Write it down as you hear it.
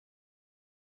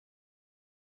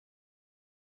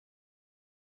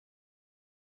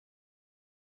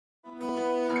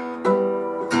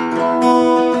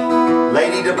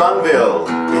Bunville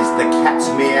is the cat's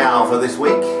meow for this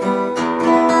week.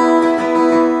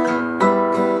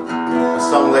 A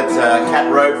song that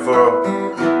Cat wrote for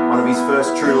one of his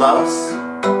first true loves,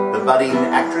 the budding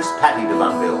actress Patty de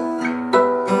Bunville.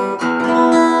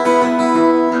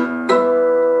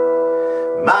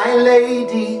 My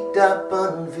lady de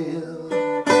Bunville,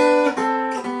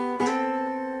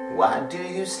 why do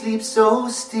you sleep so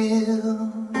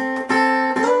still?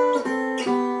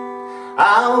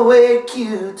 I'll wake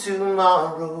you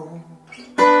tomorrow,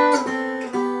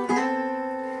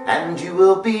 and you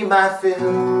will be my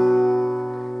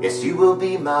fill. Yes, you will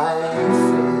be my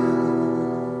fill.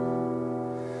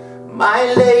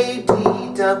 My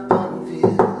lady de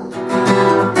Bunville,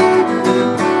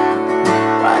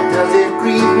 why does it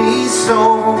grieve me so?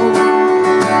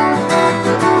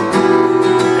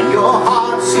 And your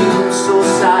heart seems so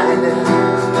silent.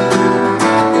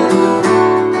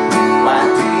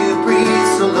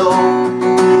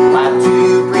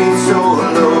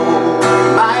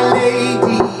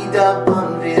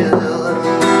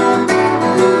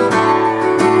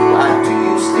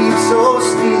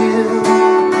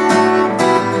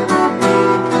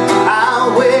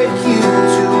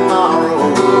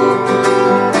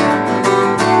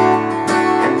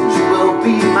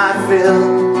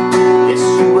 Yes,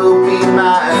 you will be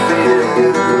my fill.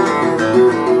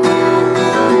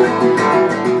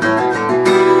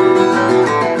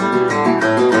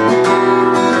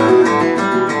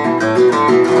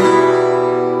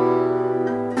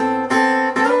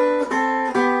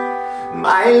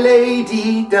 My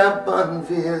lady de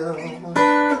Bunville,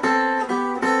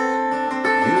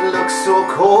 you look so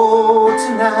cold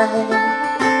tonight.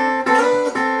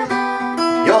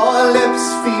 Your lips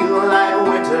feel like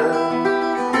winter.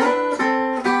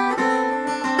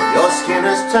 Your skin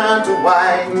has turned to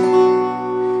white.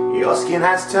 Your skin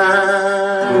has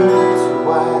turned to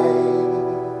white.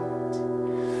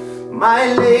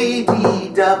 My lady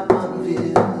de Bunville,